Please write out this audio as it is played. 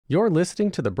You're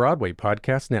listening to the Broadway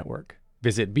Podcast Network.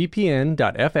 Visit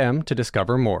bpn.fm to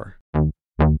discover more.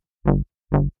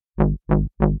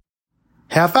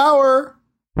 Half hour!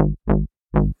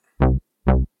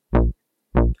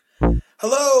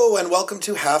 Hello, and welcome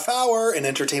to Half Hour, an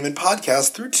entertainment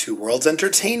podcast through Two Worlds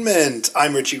Entertainment.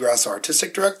 I'm Richie Grasso,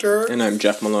 Artistic Director. And I'm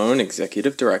Jeff Malone,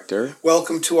 Executive Director.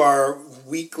 Welcome to our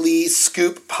weekly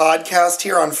Scoop podcast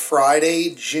here on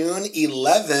Friday, June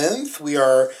 11th. We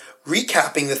are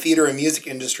recapping the theater and music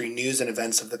industry news and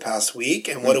events of the past week.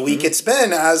 And what a week it's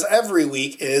been, as every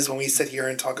week is when we sit here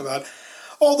and talk about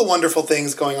all the wonderful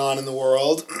things going on in the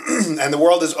world. And the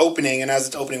world is opening, and as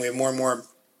it's opening, we have more and more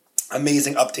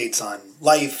amazing updates on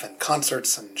life and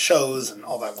concerts and shows and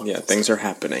all that wonderful stuff. Things are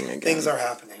happening again. Things are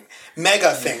happening.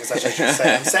 Mega things, I should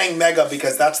say. I'm saying mega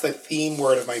because that's the theme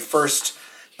word of my first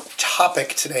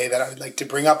topic today that I would like to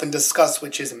bring up and discuss,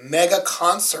 which is mega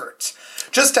concerts.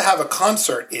 Just to have a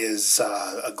concert is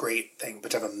a great thing,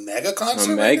 but to have a mega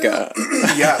concert? A mega.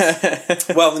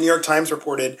 Yes. Well, the New York Times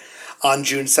reported on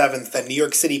June 7th that New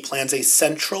York City plans a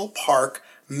Central Park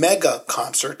mega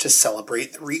concert to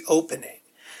celebrate the reopening.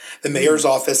 The mayor's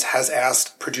office has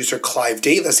asked producer Clive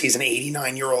Davis, he's an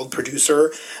 89-year-old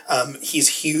producer.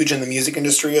 He's huge in the music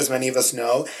industry, as many of us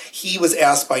know. He was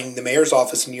asked by the mayor's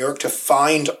office in New York to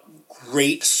find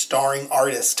great starring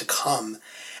artists to come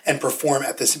and perform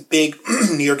at this big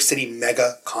New York City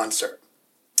mega concert.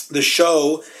 The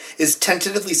show is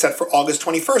tentatively set for August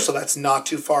 21st, so that's not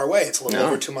too far away. It's a little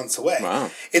over 2 months away. Wow.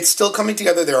 It's still coming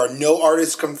together. There are no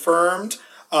artists confirmed,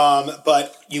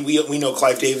 but we know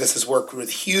Clive Davis has worked with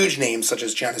huge names such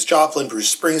as Janis Joplin,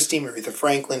 Bruce Springsteen, Aretha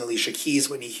Franklin, Alicia Keys,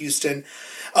 Whitney Houston.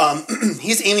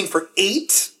 He's aiming for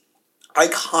 8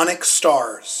 iconic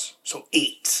stars, so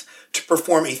 8, to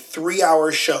perform a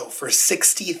 3-hour show for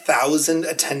 60,000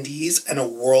 attendees and a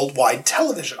worldwide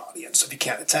television audience. So if you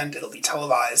can't attend, it'll be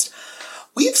televised.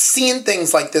 We've seen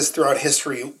things like this throughout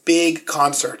history, big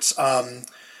concerts,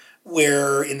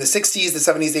 where in the 60s, the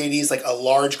 70s, the 80s, like a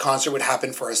large concert would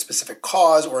happen for a specific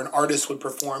cause or an artist would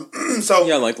perform. So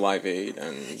yeah, like Live Aid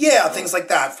and things like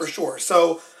that for sure.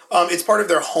 So it's part of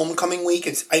their homecoming week.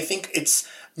 I think it's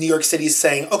New York City's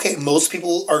saying, okay, most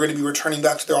people are going to be returning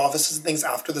back to their offices and things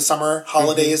after the summer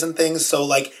holidays and things. So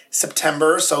like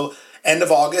September, so end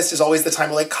of August is always the time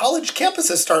where like college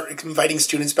campuses start inviting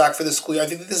students back for the school year. I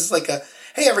think that this is like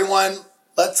hey everyone,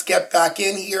 let's get back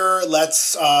in here.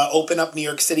 Let's open up New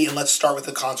York City and let's start with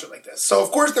a concert like this. So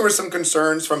of course there were some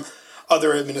concerns from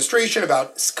other administration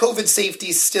about COVID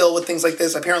safety still with things like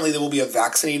this. Apparently there will be a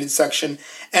vaccinated section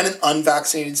and an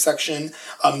unvaccinated section.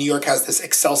 New York has this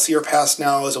Excelsior Pass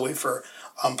now as a way for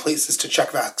places to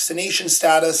check vaccination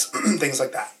status, things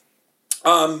like that.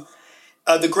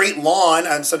 The Great Lawn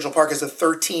on Central Park is a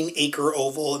 13-acre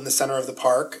oval in the center of the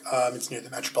park. It's near the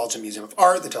Metropolitan Museum of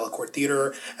Art, the Delacorte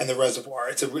Theater, and the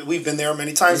Reservoir. We've been there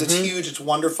many times. It's huge. It's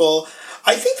wonderful.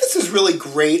 I think this is really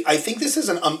great. I think this is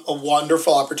a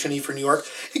wonderful opportunity for New York.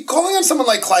 Calling on someone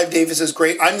like Clive Davis is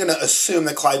great. I'm going to assume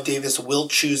that Clive Davis will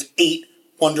choose 8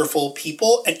 wonderful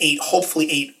people and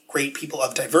hopefully 8 great people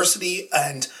of diversity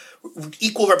and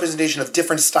equal representation of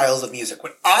different styles of music.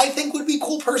 What I think would be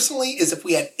cool personally is if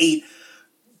we had 8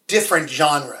 different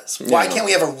genres. Why can't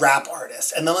we have a rap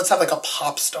artist? And then let's have like a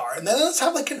pop star. And then let's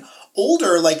have like an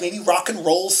older, like maybe rock and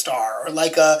roll star or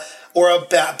like a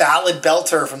ballad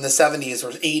belter from the 70s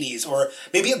or 80s or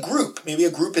maybe a group. Maybe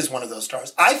a group is one of those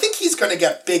stars. I think he's going to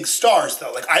get big stars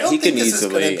though. Like I don't think this is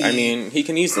going to be... I mean, he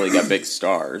can easily get big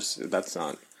stars. That's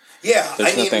not... Yeah.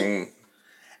 There's nothing...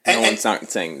 No one's not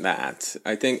saying that.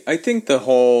 I think the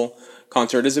whole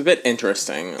concert is a bit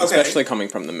interesting, especially coming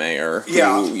from the mayor,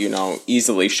 who,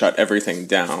 easily shut everything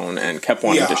down and kept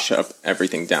wanting to shut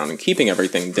everything down and keeping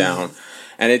everything down.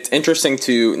 And it's interesting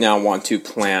to now want to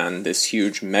plan this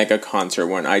huge mega concert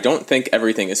when I don't think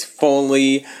everything is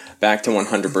fully back to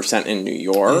 100% in New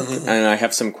York. And I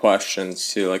have some questions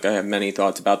too. Like, I have many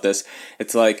thoughts about this.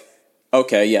 It's like,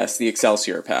 okay, yes, the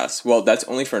Excelsior Pass. Well, that's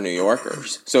only for New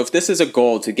Yorkers. So if this is a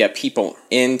goal to get people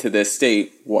into this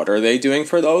state, what are they doing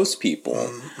for those people?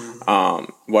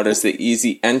 What is the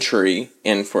easy entry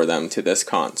in for them to this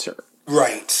concert?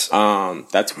 Right.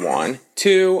 That's 1.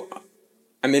 2,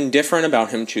 I'm indifferent about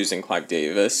him choosing Clive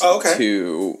Davis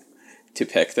to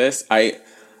pick this.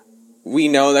 We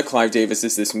know that Clive Davis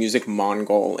is this music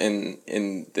Mongol in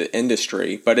the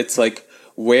industry, but it's like,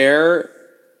 where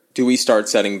do we start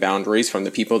setting boundaries from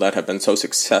the people that have been so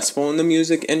successful in the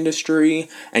music industry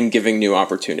and giving new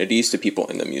opportunities to people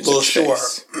in the music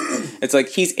space? Sure. It's like,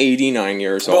 he's 89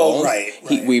 years old. Right.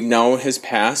 We know his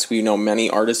past. We know many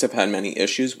artists have had many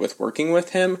issues with working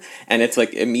with him. And it's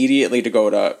like, immediately to go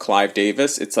to Clive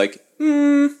Davis, it's like,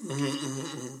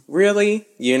 really?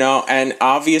 You know, and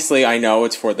obviously I know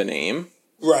it's for the name.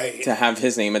 Right. To have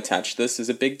his name attached to this is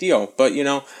a big deal. But, you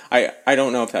know, I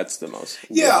don't know if that's the most...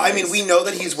 Yeah, I mean, we know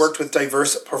that he's worked with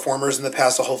diverse performers in the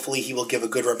past, so hopefully he will give a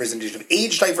good representation of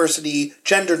age diversity,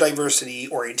 gender diversity,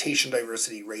 orientation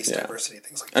diversity, race diversity,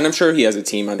 things like that. And I'm sure he has a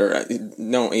team under...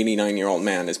 No 89-year-old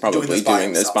man is probably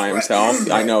doing this by himself.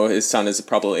 Right. I know his son is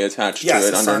probably attached to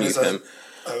it underneath him.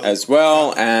 As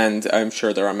well, and I'm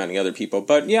sure there are many other people.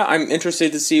 But yeah, I'm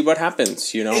interested to see what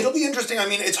happens, you know. It'll be interesting. I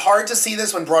mean, it's hard to see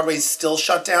this when Broadway's still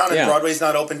shut down and Broadway's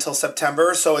not open till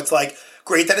September, so it's like,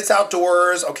 great that it's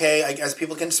outdoors, okay, I guess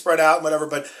people can spread out and whatever,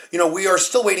 but, you know, we are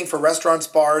still waiting for restaurants,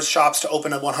 bars, shops to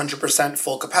open at 100%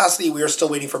 full capacity. We are still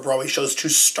waiting for Broadway shows to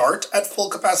start at full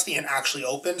capacity and actually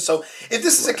open. So if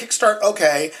this is a kickstart,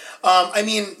 okay. I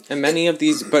mean... And many of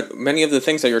the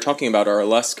things that you're talking about are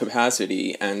less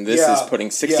capacity, and this is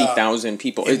putting 60,000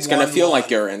 people. It's going to feel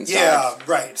like you're inside. Yeah,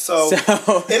 right. So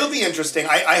it'll be interesting.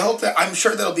 I hope that... I'm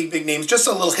sure that'll be big names. Just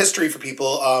a little history for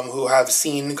people who have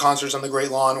seen concerts on the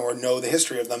Great Lawn or know the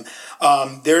history of them.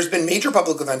 There's been major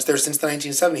public events there since the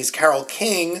 1970s. Carole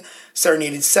King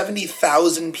serenaded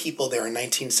 70,000 people there in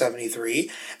 1973.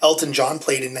 Elton John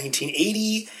played in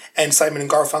 1980, and Simon and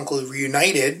Garfunkel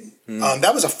reunited.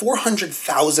 That was a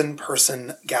 400,000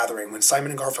 person gathering when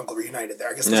Simon and Garfunkel reunited there.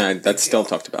 I guess that's still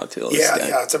talked about too.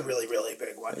 Yeah, it's a really, really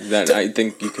big one. I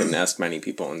think you can ask many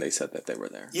people, and they said that they were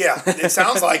there. Yeah, it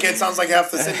sounds like it. Sounds like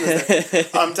half the city was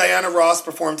there. Diana Ross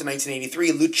performed in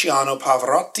 1983, Luciano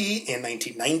Pavarotti in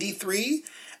 1993,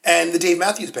 and the Dave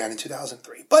Matthews Band in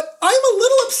 2003. But I'm a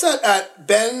little upset at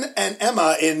Ben and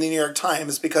Emma in the New York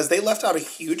Times because they left out a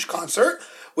huge concert,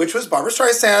 which was Barbra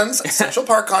Streisand's Central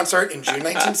Park concert in June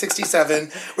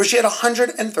 1967, where she had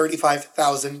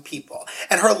 135,000 people.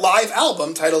 And her live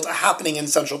album, titled A Happening in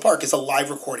Central Park, is a live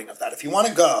recording of that. If you want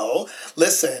to go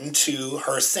listen to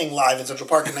her sing live in Central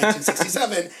Park in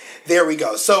 1967, there we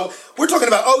go. So we're talking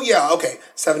about,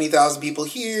 70,000 people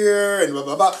here and blah,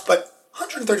 blah, blah. But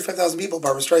 135,000 people,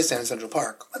 Barbra Streisand in Central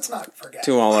Park. Let's not forget.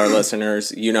 To all our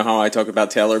listeners, you know how I talk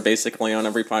about Taylor basically on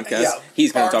every podcast? Yeah,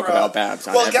 He's going to talk about Babs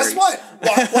on every... guess what?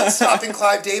 What's stopping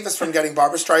Clive Davis from getting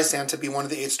Barbra Streisand to be one of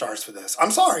the 8 stars for this?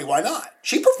 I'm sorry, why not?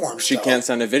 She performs. She can't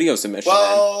send a video submission.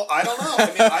 Well, I don't know.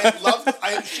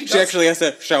 I mean, she actually has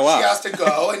to show up. She has to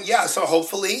go, and so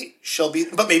hopefully she'll be...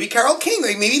 But maybe Carole King,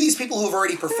 maybe these people who have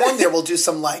already performed there will do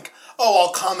some, I'll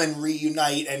come and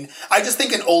reunite. And I just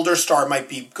think an older star might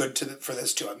be good for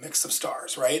this too, a mix of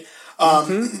stars, right?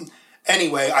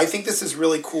 Anyway, I think this is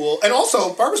really cool. And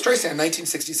also, Barbra Streisand in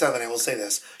 1967, I will say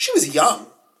this, she was young.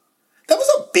 That was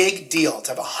a big deal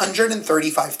to have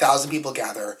 135,000 people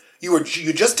gather. You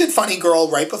just did Funny Girl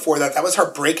right before that. That was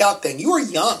her breakout thing. You were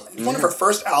young. It was one of her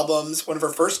first albums, one of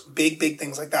her first big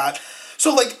things like that.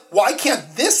 So, why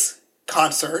can't this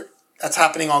concert that's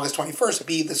happening August 21st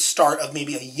be the start of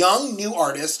maybe a young, new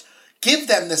artist, give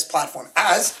them this platform,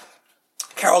 as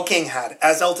Carole King had,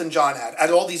 as Elton John had,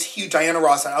 as all these huge, Diana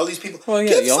Ross had, all these people. Well,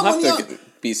 yeah, you'll have to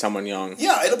be someone young.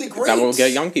 Yeah, it'll be great. That will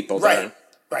get young people there.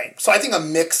 Right. So I think a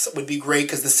mix would be great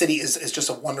because the city is just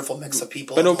a wonderful mix of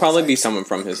people. But it'll probably be someone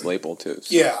from his label too.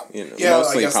 So,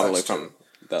 mostly probably from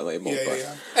that label.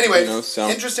 Yeah. Anyway,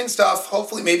 interesting stuff.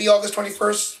 Hopefully, maybe August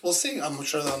 21st. We'll see. I'm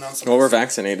sure they'll announce something. Well, we're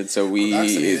vaccinated, so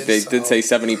they did say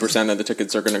 70% of the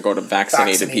tickets are going to go to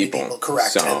vaccinated people.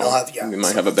 Correct. So and we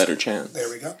might have a better chance. There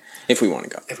we go. If we want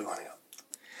to go.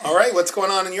 All right, what's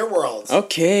going on in your world?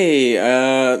 Okay,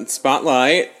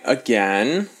 spotlight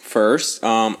again. First,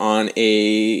 on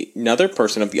another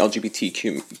person of the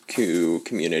LGBTQ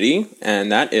community,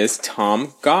 and that is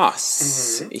Tom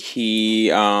Goss. He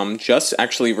just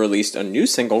actually released a new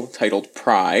single titled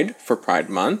Pride for Pride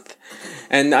Month.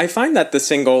 And I find that the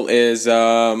single is,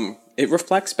 it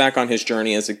reflects back on his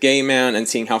journey as a gay man and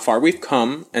seeing how far we've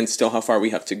come and still how far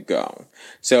we have to go.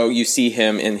 So you see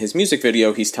him in his music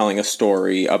video, he's telling a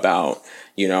story about,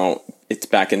 it's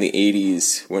back in the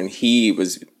 80s when he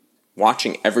was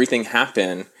watching everything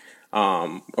happen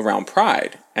around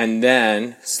Pride, and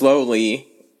then slowly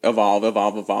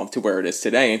evolve to where it is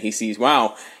today. And he sees,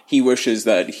 wow, he wishes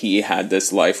that he had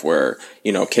this life where,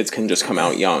 kids can just come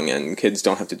out young and kids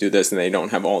don't have to do this and they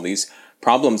don't have all these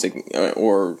problems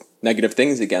or negative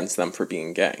things against them for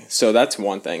being gay. So that's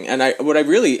one thing. And what I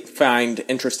really find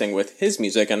interesting with his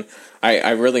music, and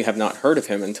I really have not heard of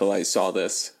him until I saw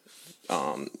this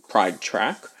Pride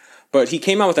track, but he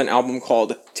came out with an album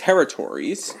called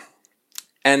Territories,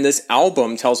 and this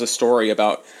album tells a story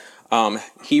about,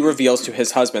 he reveals to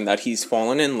his husband that he's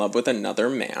fallen in love with another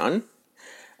man.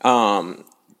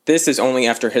 This is only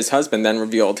after his husband then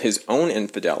revealed his own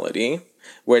infidelity,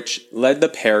 which led the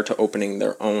pair to opening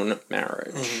their own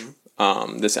marriage.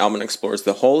 This album explores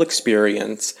the whole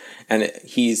experience, and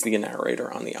he's the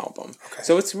narrator on the album. Okay.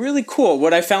 So it's really cool.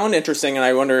 What I found interesting, and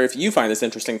I wonder if you find this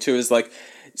interesting too, is like,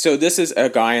 so this is a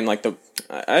guy in like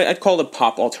I'd call it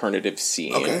pop alternative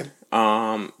scene. Okay.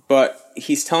 But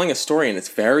he's telling a story, and it's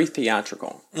very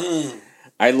theatrical.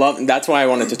 That's why I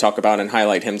wanted to talk about and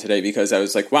highlight him today, because I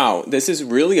was like, wow, this is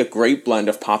really a great blend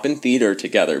of pop and theater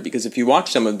together. Because if you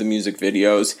watch some of the music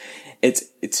videos,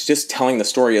 it's just telling the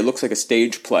story. It looks like a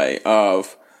stage play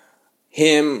of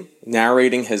him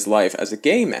narrating his life as a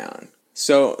gay man.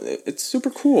 So it's super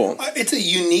cool. It's a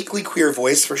uniquely queer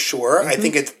voice for sure. I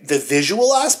think it's the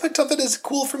visual aspect of it is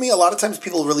cool for me. A lot of times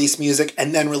people release music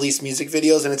and then release music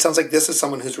videos, and it sounds like this is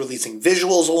someone who's releasing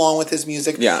visuals along with his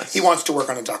music. Yes. He wants to work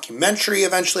on a documentary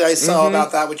eventually, I saw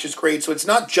about that, which is great. So it's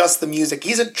not just the music.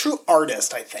 He's a true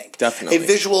artist, I think. Definitely. A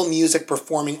visual music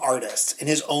performing artist in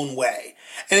his own way.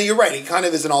 And you're right, he kind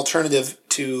of is an alternative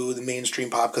to the mainstream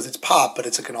pop because it's pop, but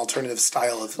it's like an alternative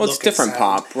style of look. Well, it's different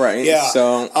pop, right? Yeah.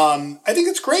 So I think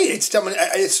it's great.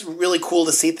 It's really cool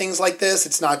to see things like this.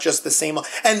 It's not just the same.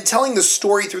 And telling the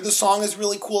story through the song is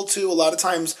really cool too. A lot of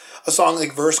times a song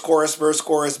like verse, chorus,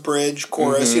 bridge,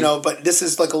 chorus, but this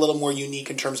is like a little more unique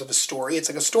in terms of a story. It's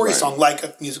like a story song, like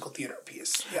a musical theater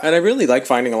piece. Yeah. And I really like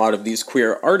finding a lot of these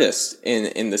queer artists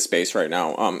in the space right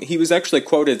now. He was actually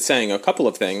quoted saying a couple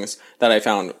of things that I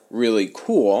found really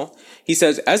cool. He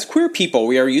says, as queer people,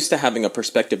 we are used to having a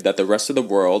perspective that the rest of the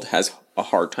world has a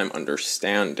hard time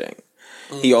understanding.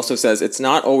 He also says, it's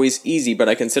not always easy, but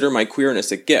I consider my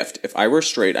queerness a gift. If I were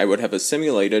straight, I would have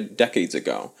assimilated decades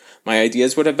ago. My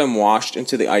ideas would have been washed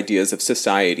into the ideas of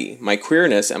society. My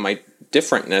queerness and my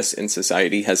differentness in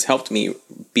society has helped me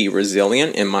be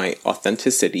resilient in my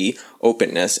authenticity,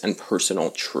 openness, and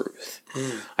personal truth.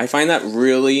 I find that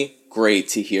really great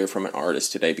to hear from an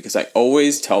artist today, because I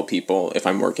always tell people if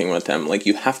I'm working with them, like,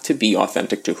 you have to be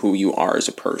authentic to who you are as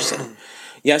a person.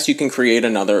 Yes, you can create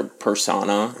another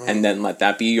persona and then let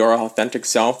that be your authentic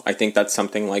self. I think that's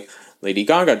something like Lady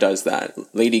Gaga does that.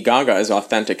 Lady Gaga is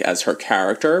authentic as her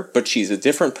character, but she's a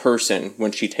different person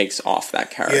when she takes off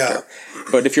that character. Yeah.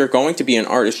 But if you're going to be an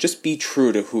artist, just be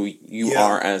true to who you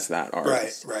are as that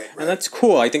artist. Right. And that's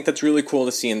cool. I think that's really cool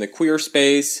to see in the queer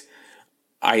space.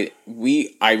 I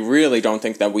really don't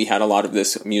think that we had a lot of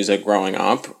this music growing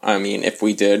up. I mean, if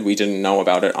we did, we didn't know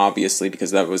about it, obviously,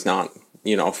 because that was not,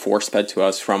 force-fed to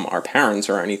us from our parents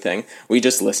or anything. We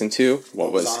just listened to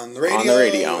what was on the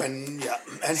radio. And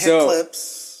hit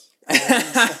clips.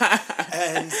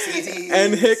 And CDs.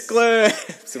 And hit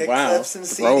clips. Hit clips and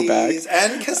CDs.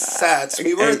 And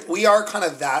cassettes. We are kind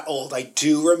of that old. I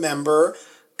do remember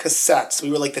cassettes.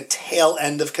 We were like the tail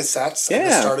end of cassettes at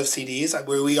the start of CDs.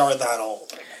 We are that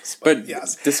old, I guess. But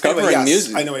yes. Discovering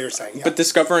music. I know what you're saying. Yeah. But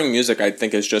discovering music, I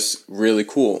think, is just really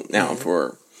cool now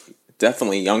for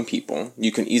definitely young people.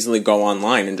 You can easily go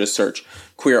online and just search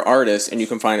queer artists, and you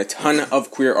can find a ton of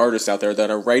queer artists out there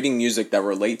that are writing music that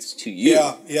relates to you.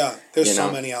 Yeah. There's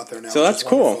so many out there now. So that's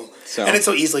cool. So. And it's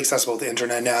so easily accessible with the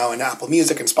internet now, and Apple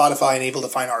Music and Spotify, and able to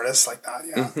find artists like that.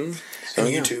 Yeah. And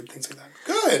YouTube, things like that.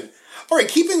 Good. All right,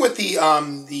 keeping with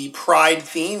the Pride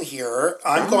theme here,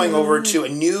 I'm going over to a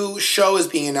new show is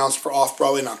being announced for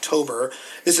Off-Broadway in October.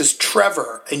 This is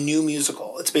Trevor, a new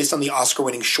musical. It's based on the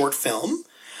Oscar-winning short film.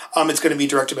 It's going to be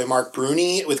directed by Mark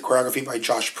Bruni with choreography by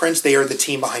Josh Prince. They are the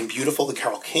team behind Beautiful, the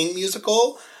Carole King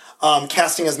musical.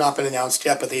 Casting has not been announced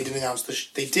yet, but they did announce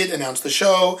the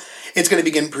show. It's going to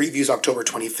begin previews October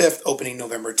 25th, opening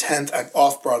November 10th at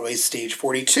Off-Broadway's Stage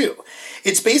 42.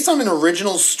 It's based on an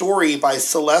original story by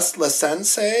Celeste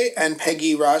Lasense and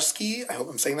Peggy Rashke. I hope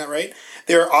I'm saying that right.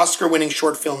 Their Oscar-winning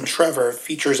short film, Trevor,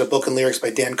 features a book and lyrics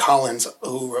by Dan Collins,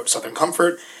 who wrote Southern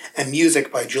Comfort, and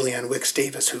music by Julianne Wicks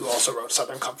Davis, who also wrote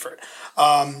Southern Comfort.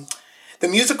 The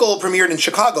musical premiered in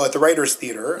Chicago at the Writers'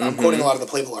 Theater. I'm quoting a lot of the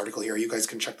Playbill article here. You guys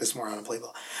can check this more out on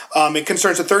Playbill. It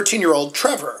concerns a 13-year-old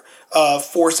Trevor, a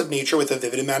force of nature with a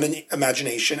vivid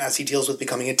imagination. As he deals with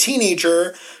becoming a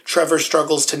teenager, Trevor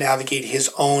struggles to navigate his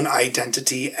own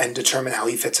identity and determine how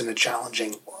he fits in a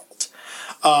challenging world.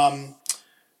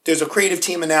 There's a creative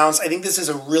team announced. I think this is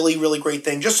a really, really great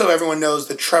thing. Just so everyone knows,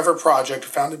 the Trevor Project,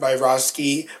 founded by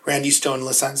Rashke, Randy Stone,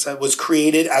 Lasensa, was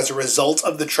created as a result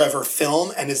of the Trevor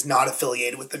film and is not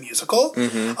affiliated with the musical.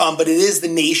 But it is the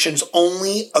nation's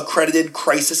only accredited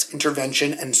crisis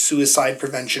intervention and suicide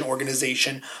prevention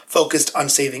organization focused on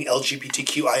saving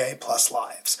LGBTQIA+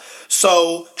 lives.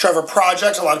 So, Trevor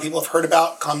Project, a lot of people have heard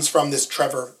about, comes from this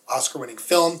Trevor Oscar-winning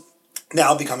film.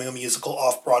 now becoming a musical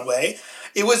off-Broadway.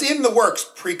 It was in the works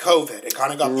pre-COVID. It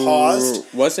kind of got paused.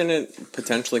 Wasn't it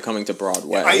potentially coming to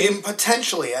Broadway?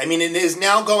 Potentially. I mean, it is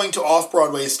now going to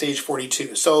off-Broadway Stage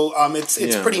 42. So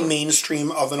it's pretty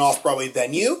mainstream of an off-Broadway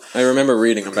venue. I remember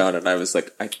reading about it. I was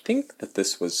like, I think that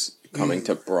this was coming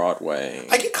to Broadway.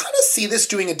 I can kind of see this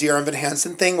doing a Dear Evan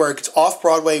Hansen thing where it's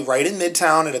off-Broadway right in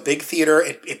Midtown at a big theater.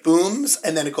 It booms,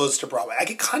 and then it goes to Broadway. I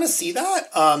can kind of see that.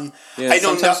 I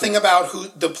know nothing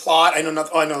about the plot. I know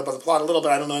about the plot a little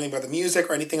bit. I don't know anything about the music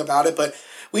or anything about it, but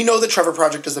we know the Trevor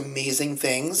Project does amazing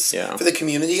things for the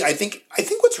community. I think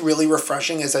what's really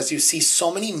refreshing is as you see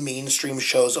so many mainstream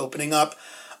shows opening up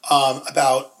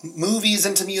about movies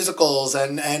into musicals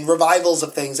and revivals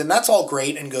of things, and that's all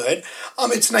great and good.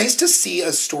 It's nice to see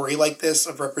a story like this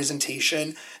of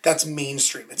representation that's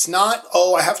mainstream. It's not,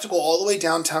 I have to go all the way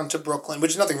downtown to Brooklyn,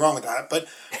 which is nothing wrong with that, but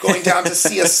going down to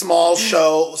see a small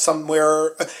show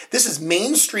somewhere. This is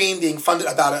mainstream, being funded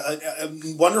about a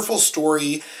wonderful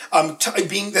story.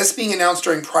 Being announced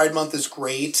during Pride Month is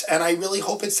great, and I really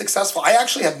hope it's successful. I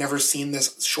actually have never seen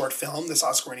this short film, this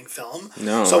Oscar-winning film.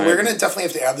 No, so we're going to definitely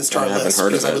have to add this to our list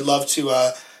because I would love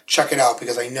to check it out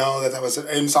because I know that it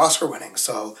was Oscar-winning,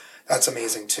 so that's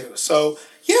amazing too. So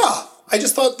yeah, I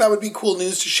just thought that would be cool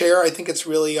news to share. I think it's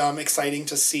really exciting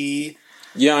to see.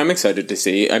 Yeah, I'm excited to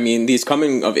see. I mean, these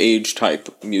coming-of-age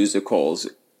type musicals,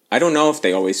 I don't know if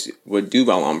they always would do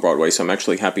well on Broadway, so I'm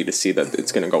actually happy to see that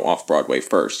it's going to go off-Broadway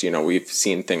first. You know, we've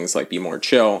seen things like Be More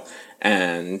Chill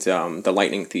and The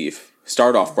Lightning Thief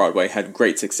start off Broadway, had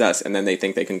great success, and then they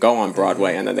think they can go on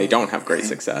Broadway, and then they don't have great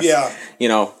success. Yeah. You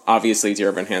know, obviously, Dear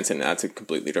Evan Hansen, that's a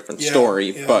completely different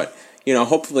story, but... You know,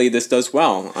 hopefully this does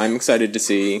well. I'm excited to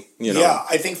see, Yeah,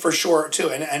 I think for sure,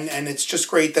 too. And it's just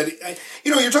great that,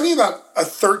 you're talking about a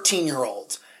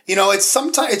 13-year-old. It's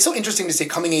so interesting to see a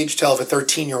coming-age tale of a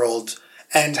 13-year-old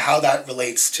and how that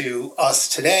relates to us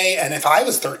today. And if I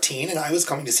was 13 and I was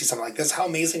coming to see something like this, how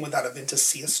amazing would that have been to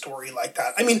see a story like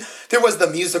that? I mean, there was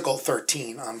the musical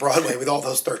 13 on Broadway with all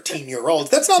those 13-year-olds.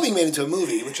 That's not being made into a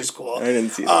movie, which is cool. I didn't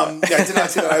see that. I did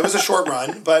not see that. It was a short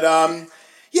run, but...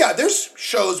 yeah, there's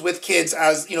shows with kids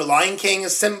as, Lion King,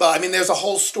 Simba. I mean, there's a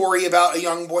whole story about a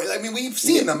young boy. I mean, we've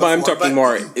seen them before. But I'm talking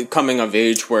more coming of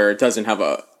age where it doesn't have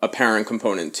a parent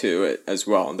component to it as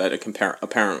well that a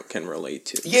parent can relate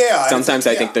to. Yeah. Sometimes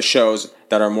I think the shows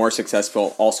that are more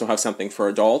successful also have something for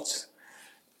adults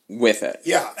with it.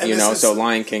 Yeah. And so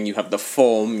Lion King, you have the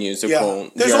full musical.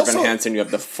 Yeah. Dear Evan Hansen, you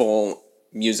have the full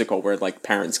musical where like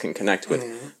parents can connect with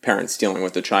parents dealing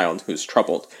with a child who's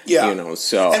troubled. Yeah.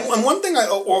 So and one thing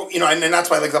and that's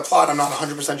why like the plot I'm not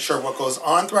 100% sure what goes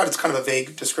on throughout. It's kind of a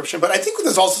vague description, but I think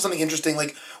there's also something interesting.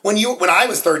 Like when I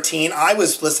was 13, I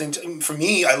was listening to, for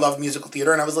me, I love musical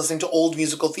theater, and I was listening to old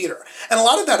musical theater, and a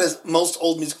lot of that is most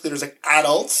old musical theater is like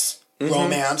adults,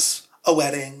 romance, a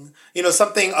wedding,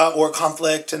 something or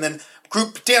conflict, and then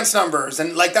group dance numbers,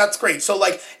 and like that's great. So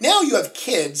like now you have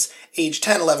kids age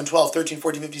 10, 11, 12, 13,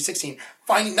 14, 15, 16,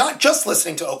 finding not just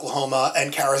listening to Oklahoma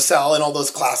and Carousel and all those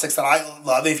classics that I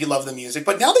love if you love the music,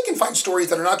 but now they can find stories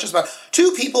that are not just about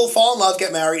two people fall in love,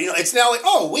 get married. It's now like,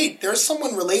 oh wait, there's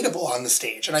someone relatable on the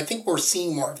stage, and I think we're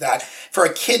seeing more of that. For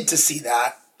a kid to see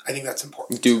that, I think that's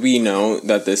important. Do we know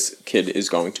that this kid is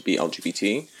going to be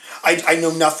LGBT? I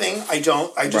know nothing. I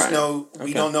just know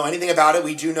we don't know anything about it.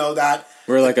 We do know that.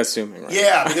 We're like assuming, right?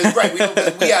 Yeah, because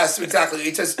yes, exactly.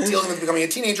 It's just dealing with becoming a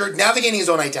teenager, navigating his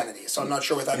own identity. So I'm not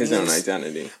sure what that means. His own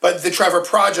identity. But the Trevor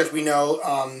Project, we know,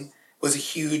 was a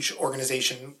huge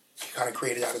organization kind of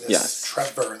created out of this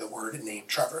Trevor, the word and name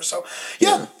Trevor. So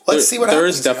let's see what happens.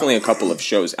 There's definitely a couple of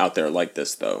shows out there like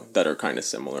this though that are kind of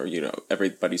similar.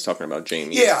 Everybody's talking about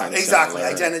Jamie. Yeah, exactly.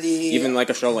 Similar. Identity. Even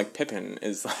like a show like Pippin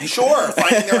is like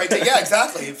finding their identity. Yeah,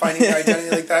 exactly. Finding their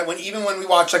identity like that. When we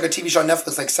watch like a TV show on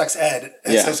Netflix like Sex Ed,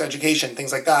 Sex Education,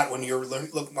 things like that. When you're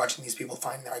watching these people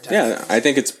find their identity. Yeah, I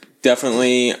think it's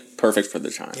definitely perfect for the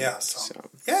time. Yeah. So.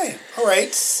 Yay. All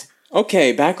right.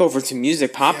 Okay, back over to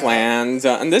Music Popland.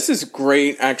 And this is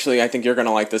great. Actually, I think you're going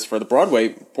to like this for the Broadway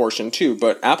portion too.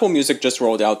 But Apple Music just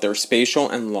rolled out their spatial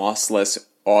and lossless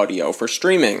audio for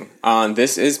streaming.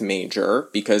 This is major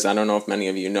because I don't know if many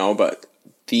of you know, but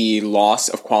the loss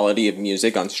of quality of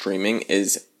music on streaming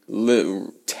is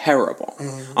terrible.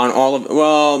 On all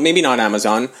of, maybe not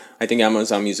Amazon. I think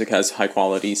Amazon Music has high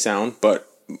quality sound, but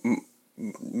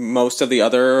most of the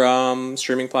other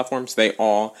streaming platforms, they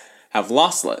all have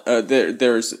lossless.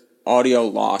 There's audio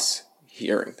loss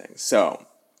hearing things. So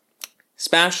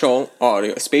Spacial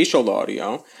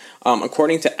audio.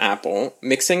 According to Apple,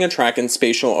 mixing a track in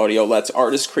spatial audio lets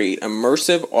artists create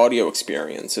immersive audio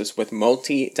experiences with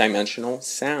multi-dimensional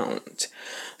sound.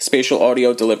 Spatial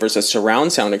audio delivers a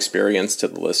surround sound experience to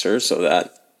the listener so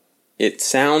that it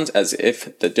sounds as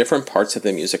if the different parts of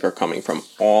the music are coming from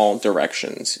all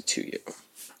directions to you.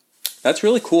 That's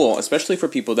really cool, especially for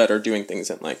people that are doing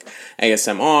things in like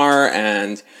ASMR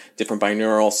and different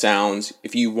binaural sounds.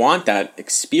 If you want that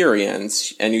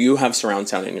experience and you have surround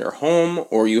sound in your home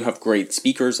or you have great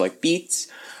speakers like Beats,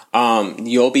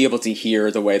 you'll be able to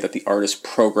hear the way that the artist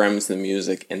programs the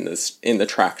music in the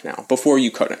track now. Before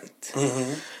you couldn't.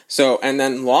 Mm-hmm. So, and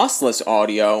then lossless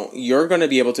audio, you're going to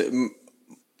be able to...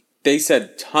 They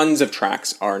said tons of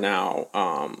tracks are now...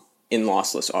 in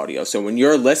lossless audio. So when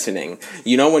you're listening,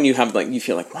 when you have you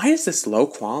feel like, why is this low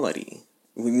quality?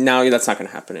 Now that's not going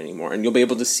to happen anymore. And you'll be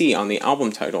able to see on the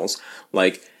album titles,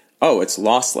 it's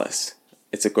lossless.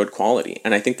 It's a good quality.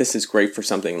 And I think this is great for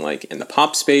something like in the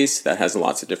pop space that has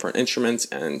lots of different instruments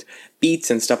and beats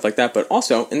and stuff like that. But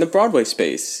also in the Broadway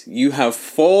space, you have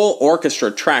full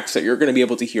orchestra tracks that you're going to be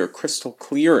able to hear crystal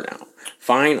clear now.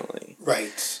 Finally.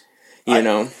 Right.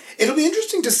 It'll be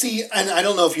interesting to see, and I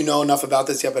don't know if you know enough about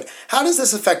this yet, but how does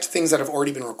this affect things that have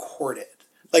already been recorded?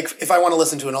 Like, if I want to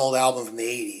listen to an old album from the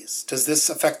 80s, does this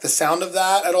affect the sound of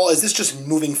that at all? Is this just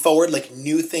moving forward, like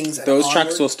new things? Those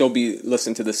tracks will still be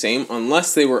listened to the same,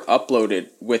 unless they were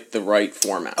uploaded with the right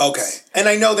format. Okay. And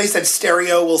I know they said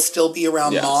stereo will still be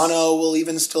around, yes. Mono will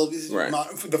even still be, right.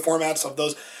 The formats of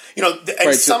those...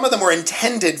 some of them were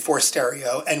intended for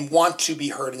stereo and want to be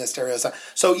heard in a stereo sound.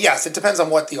 So, yes, it depends on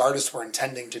what the artists were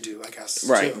intending to do, I guess.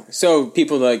 Right. Too. So,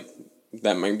 people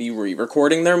that might be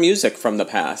re-recording their music from the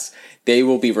past, they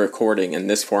will be recording in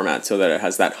this format so that it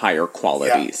has that higher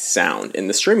quality sound in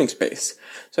the streaming space.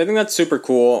 So, I think that's super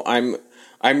cool. I'm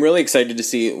really excited to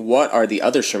see what are the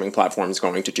other streaming platforms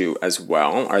going to do as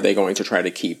well. Are they going to try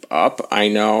to keep up? I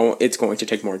know it's going to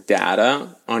take more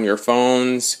data on your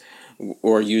phones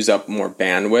or use up more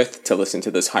bandwidth to listen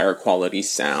to this higher quality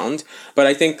sound. But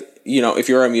I think, if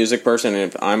you're a music person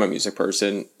and if I'm a music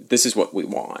person, this is what we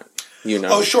want,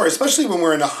 Oh, sure. Especially when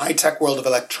we're in a high-tech world of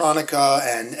electronica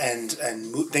and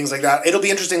things like that. It'll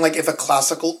be interesting, like if a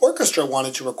classical orchestra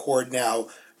wanted to record now,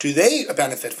 do they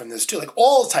benefit from this too? Like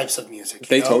all types of music.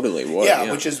 They totally would.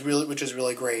 Yeah, which is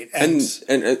really great. And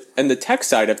the tech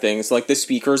side of things, like the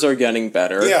speakers are getting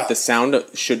better. Yeah. The sound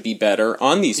should be better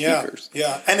on these speakers.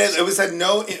 Yeah. And it was said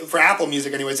for Apple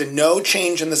Music anyway, it's no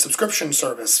change in the subscription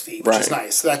service fee, which is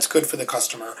nice. So that's good for the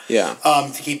customer. Yeah.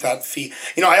 To keep that fee.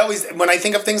 When I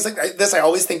think of things like this, I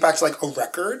always think back to like a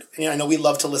record. I know we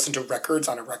love to listen to records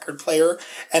on a record player,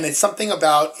 and it's something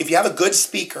about if you have a good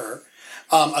speaker.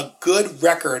 A good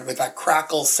record with that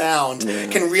crackle sound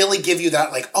can really give you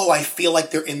that I feel like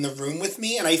they're in the room with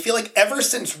me. And I feel like ever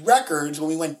since records, when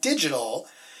we went digital,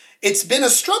 it's been a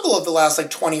struggle of the last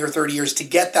 20 or 30 years to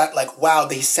get that wow,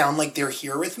 they sound like they're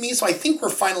here with me. So I think we're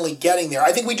finally getting there.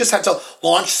 I think we just had to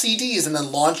launch CDs and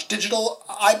then launch digital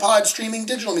iPod streaming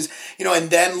digital music, and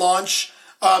then launch...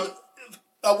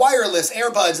 wireless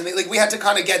AirBuds, and we had to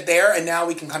kind of get there, and now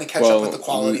we can kind of catch up with the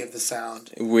quality of the sound.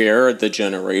 We're the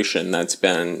generation that's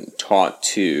been taught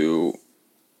to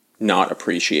not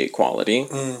appreciate quality.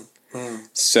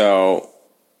 So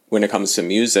when it comes to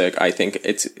music, I think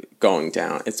it's going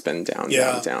down. It's been down,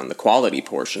 the quality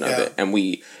portion of it. And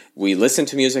we listen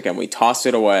to music and we toss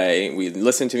it away. We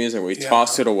listen to music and we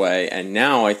toss it away. And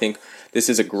now I think this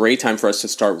is a great time for us to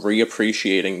start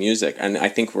reappreciating music. And I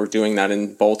think we're doing that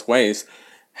in both ways.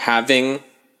 Having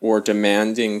or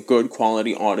demanding good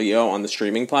quality audio on the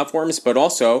streaming platforms, but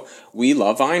also we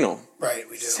love vinyl. Right,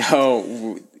 we do.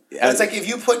 So it's like if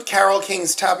you put Carole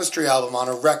King's Tapestry album on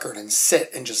a record and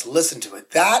sit and just listen to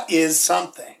it, that is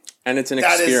something. And it's an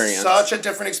experience. That is such a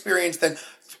different experience than,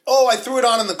 I threw it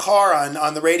on in the car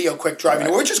on the radio quick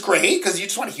driving, which is great because you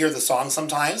just want to hear the song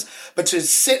sometimes. But to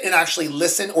sit and actually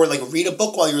listen or read a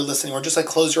book while you're listening or just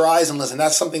close your eyes and listen,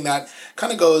 that's something that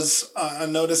kind of goes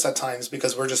unnoticed at times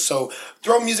because we're just so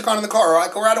throw music on in the car or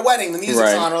we're at a wedding, the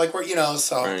music's on or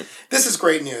we're, this is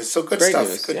great news. So good stuff.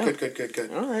 News,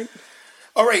 Good.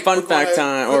 All right. Fun fact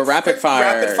time or rapid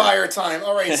fire. Rapid fire time.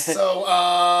 All right.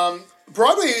 So,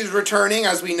 Broadway is returning,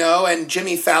 as we know, and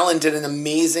Jimmy Fallon did an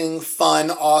amazing, fun,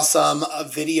 awesome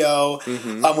video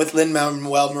with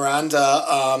Lin-Manuel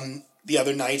Miranda the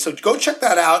other night. So go check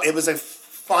that out. It was a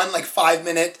fun,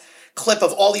 5-minute clip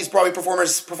of all these Broadway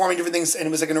performers performing different things, and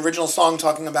it was like an original song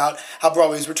talking about how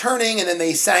Broadway was returning, and then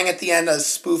they sang at the end a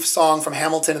spoof song from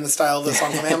Hamilton in the style of the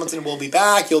song from Hamilton, We'll Be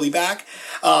Back, You'll Be Back.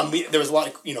 There was a lot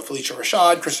of, Felicia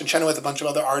Rashad, Kristen Chenoweth, a bunch of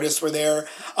other artists were there.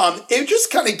 It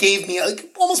just kind of gave me,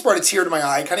 almost brought a tear to my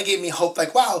eye, kind of gave me hope,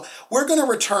 wow, we're going to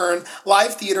return,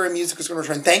 live theater and music is going to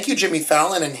return. Thank you, Jimmy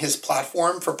Fallon and his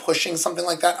platform for pushing something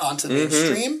like that onto the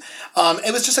mainstream.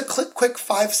 It was just a quick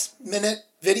 5-minute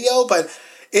video, but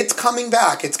it's coming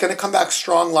back. It's going to come back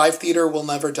strong. Live theater will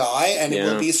never die, and it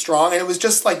will be strong. And it was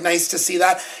just nice to see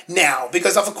that now,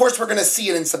 because of course we're going to see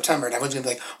it in September, and everyone's going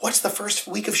to be what's the first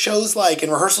week of shows like?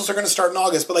 And rehearsals are going to start in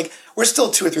August, but we're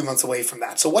still 2 or 3 months away from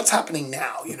that. So what's happening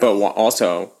now? But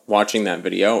also watching that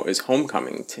video is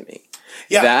homecoming to me.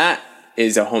 Yeah, that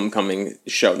is a homecoming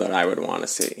show that I would want to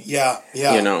see. Yeah.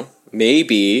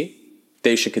 Maybe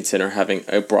they should consider having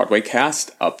a Broadway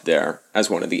cast up there as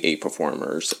one of the 8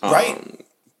 performers. Right.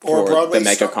 Or Broadway the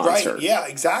mega concert. Right, yeah,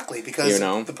 exactly. Because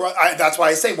that's why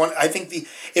I say I think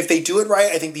if they do it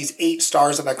right, I think these 8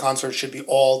 stars of that concert should be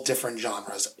all different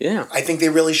genres. Yeah, I think they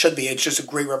really should be. It's just a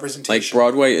great representation.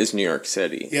 Broadway is New York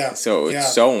City. Yeah, so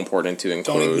it's so important to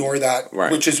include. Don't ignore that,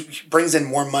 right. Which brings in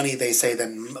more money, they say,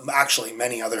 than actually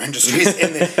many other industries.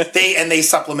 They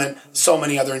supplement so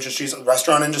many other industries,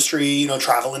 restaurant industry,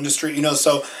 travel industry,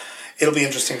 so. It'll be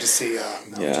interesting to see.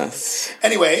 Yes.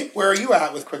 Anyway, where are you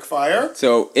at with Quickfire?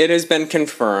 So it has been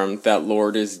confirmed that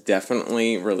Lorde is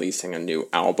definitely releasing a new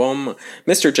album.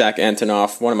 Mr. Jack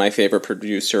Antonoff, one of my favorite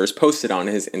producers, posted on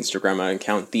his Instagram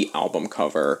account the album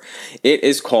cover. It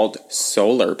is called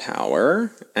Solar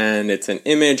Power, and it's an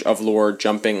image of Lorde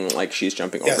jumping like she's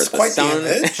jumping over the sun.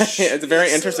 The image. It's a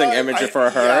very interesting image for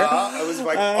her. Yeah, I was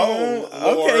like, Lorde.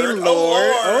 Okay,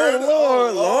 Lorde.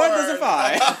 Lorde doesn't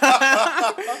fly.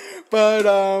 But,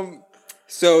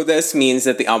 so this means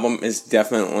that the album is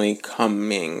definitely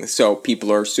coming. So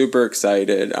people are super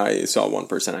excited. I saw one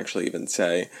person actually even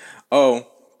say,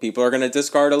 people are going to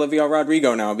discard Olivia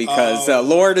Rodrigo now because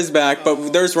Lorde is back,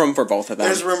 but there's room for both of them.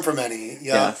 There's room for many,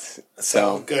 yeah. Yes.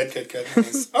 So good.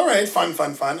 Nice. All right,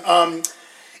 fun.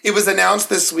 It was announced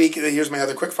this week. Here's my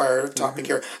other quickfire topic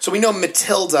here. So we know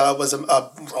Matilda was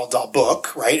a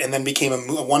book, right? And then became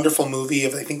a wonderful movie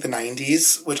of, I think, the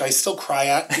 90s, which I still cry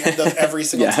at the end of every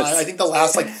single time. I think the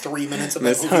last 3 minutes of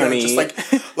that movie are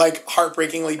just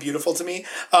heartbreakingly beautiful to me.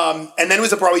 And then it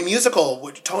was a Broadway musical,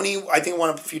 which I think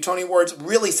won a few Tony Awards.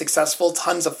 Really successful,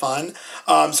 tons of fun.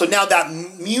 So now that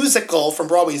musical from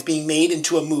Broadway is being made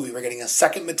into a movie. We're getting a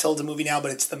second Matilda movie now,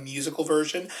 but it's the musical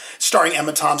version, starring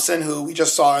Emma Thompson, who we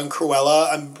just saw in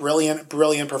Cruella, a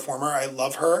brilliant performer. I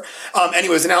love her. Anyway, it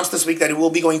was announced this week that it will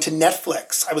be going to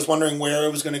Netflix. I was wondering where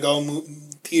it was going to go,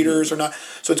 theaters or not.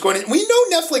 So it's going to... We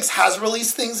know Netflix has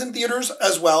released things in theaters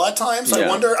as well at times. So I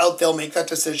wonder if they'll make that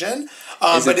decision.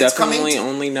 Is it definitely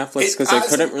only Netflix? Because I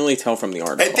couldn't really tell from the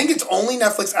article. I think it's only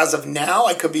Netflix as of now.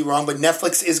 I could be wrong, but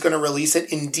Netflix is going to release it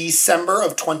in December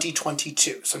of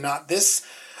 2022. So not this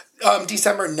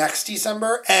December, next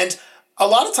December. And a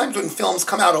lot of times when films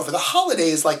come out over the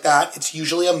holidays like that, it's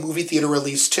usually a movie theater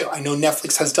release too. I know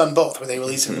Netflix has done both, where they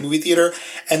release in the movie theater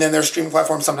and then their streaming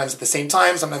platform, sometimes at the same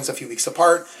time, sometimes a few weeks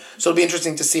apart. So it'll be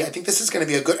interesting to see. I think this is going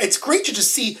to be it's great to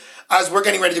just see, as we're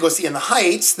getting ready to go see In the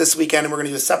Heights this weekend, and we're going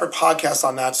to do a separate podcast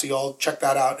on that, so y'all check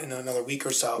that out in another week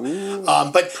or so.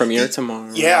 But premiere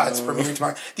tomorrow. Yeah, it's premiering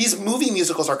tomorrow. These movie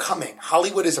musicals are coming.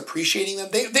 Hollywood is appreciating them.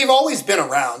 They've always been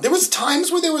around. There was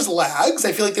times where there was lags.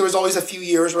 I feel like there was always a few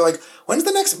years where when's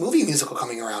the next movie musical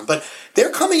coming around? But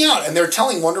they're coming out, and they're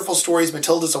telling wonderful stories.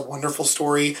 Matilda's a wonderful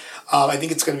story. I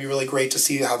think it's going to be really great to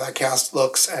see how that cast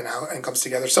looks and comes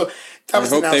together. So I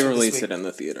hope they release it in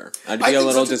the theater. I'd be a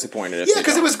little disappointed if they don't.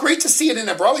 because it was great to see it in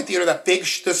a Broadway theater.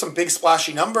 There's some big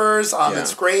splashy numbers.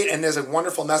 It's great, and there's a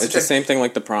wonderful message. It's the same thing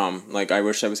like The Prom. I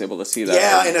wish I was able to see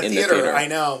that. In a theater. I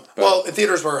know. But,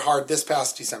 theaters were hard this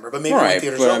past December, but maybe when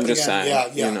theaters but open I'm just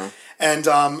again. saying. And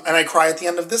I cry at the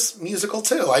end of this musical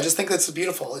too. I just think that's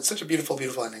beautiful. It's such a beautiful,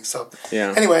 beautiful ending. So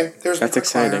anyway, that's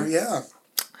exciting. Yeah.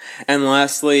 And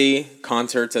lastly,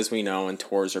 concerts, as we know, and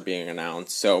tours are being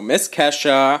announced. So Miss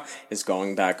Kesha is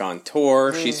going back on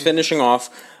tour. She's finishing off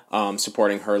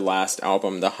supporting her last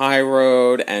album, The High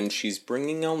Road, and she's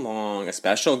bringing along a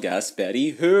special guest,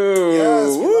 Betty Who.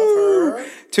 Yes, we love her.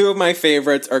 Two of my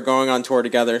favorites are going on tour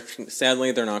together.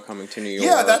 Sadly, they're not coming to New York.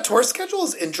 Yeah, that tour schedule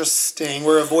is interesting.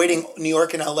 We're avoiding New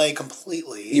York and LA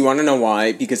completely. You want to know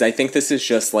why? Because I think this is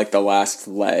just the last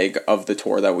leg of the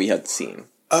tour that we had seen.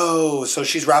 Oh, so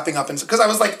she's wrapping up. Because I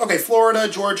was like, okay, Florida,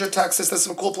 Georgia, Texas, there's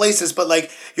some cool places, but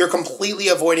like you're completely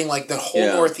avoiding like the whole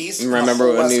Northeast.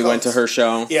 Remember when we went to her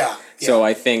show? Yeah. So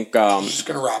I think she's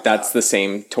gonna wrap that's the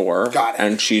same tour. Got it.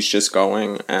 And she's just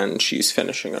going and she's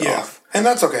finishing it off. And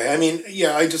that's okay. I mean,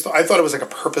 I thought it was like a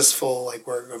purposeful, like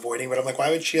we're avoiding, but I'm like,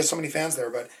 why would she have so many fans there?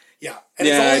 But and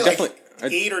it's only definitely. Like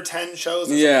 8 or 10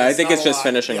 shows. I think it's just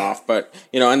finishing off, but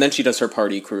and then she does her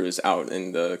party cruise out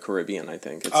in the Caribbean. I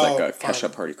think it's like a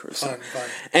Kesha party cruise. Fun.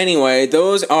 Anyway,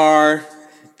 those are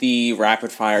the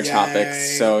rapid fire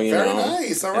topics. So very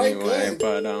nice. All right, good.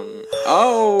 But there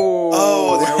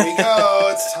we go.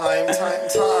 It's time.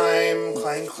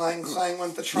 Clang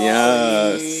went the trolley.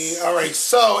 Yes. All right.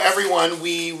 So everyone,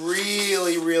 we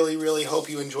really, really, really hope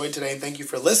you enjoyed today, and thank you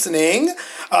for listening.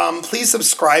 Please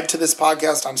subscribe to this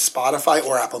podcast on Spotify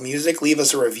or Apple Music. Leave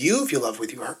us a review if you love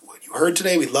what you heard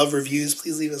today. We love reviews.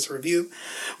 Please leave us a review.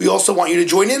 We also want you to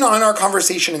join in on our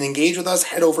conversation and engage with us.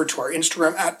 Head over to our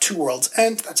Instagram at Two Worlds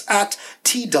End. That's at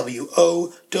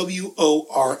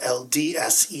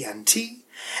TWOWORLDSENT.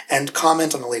 And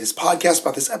comment on the latest podcast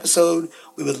about this episode.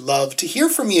 We would love to hear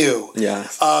from you.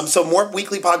 Yes. So more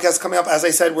weekly podcasts coming up. As I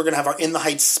said, we're going to have our In the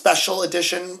Heights special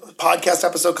edition podcast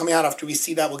episode coming out. After we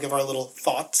see that, we'll give our little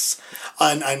thoughts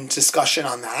on discussion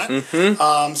on that.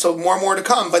 Mm-hmm. So more to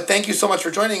come. But thank you so much for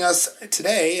joining us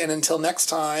today. And until next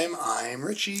time, I'm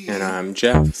Richie. And I'm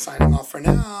Jeff. Signing off for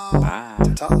now.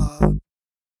 Bye. Ta-ta.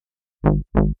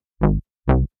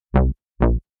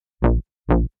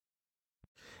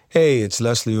 Hey, it's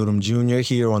Leslie Odom Jr.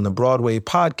 here on the Broadway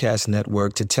Podcast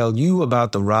Network to tell you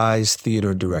about the Rise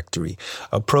Theater Directory,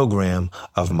 a program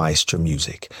of Maestro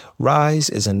Music. Rise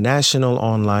is a national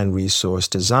online resource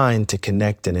designed to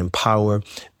connect and empower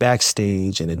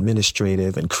backstage and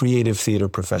administrative and creative theater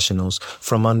professionals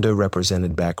from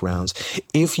underrepresented backgrounds.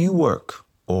 If you work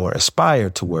or aspire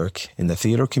to work in the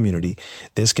theater community,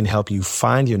 this can help you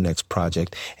find your next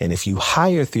project. And if you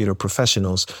hire theater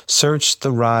professionals, search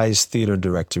the Rise Theater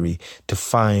Directory to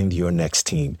find your next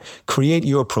team. Create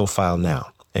your profile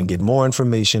now and get more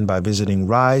information by visiting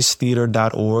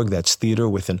risetheater.org. That's theater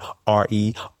with an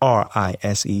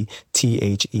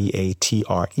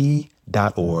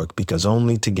RERISETHEATRE.org, because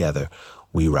only together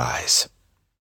we rise.